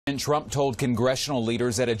Trump told congressional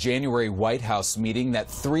leaders at a January White House meeting that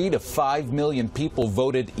 3 to 5 million people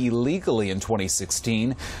voted illegally in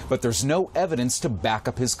 2016, but there's no evidence to back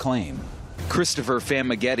up his claim. Christopher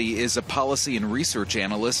Famighetti is a policy and research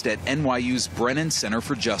analyst at NYU's Brennan Center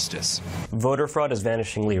for Justice. Voter fraud is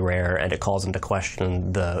vanishingly rare, and it calls into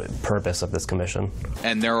question the purpose of this commission.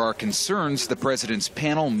 And there are concerns the president's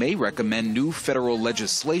panel may recommend new federal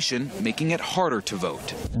legislation making it harder to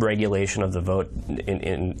vote. Regulation of the vote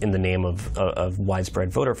in the name of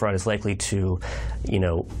widespread voter fraud is likely to,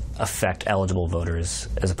 affect eligible voters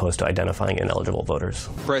as opposed to identifying ineligible voters.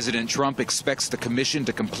 President Trump expects the commission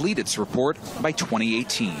to complete its report by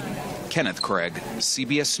 2018. Kenneth Craig,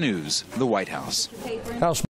 CBS News, the White House.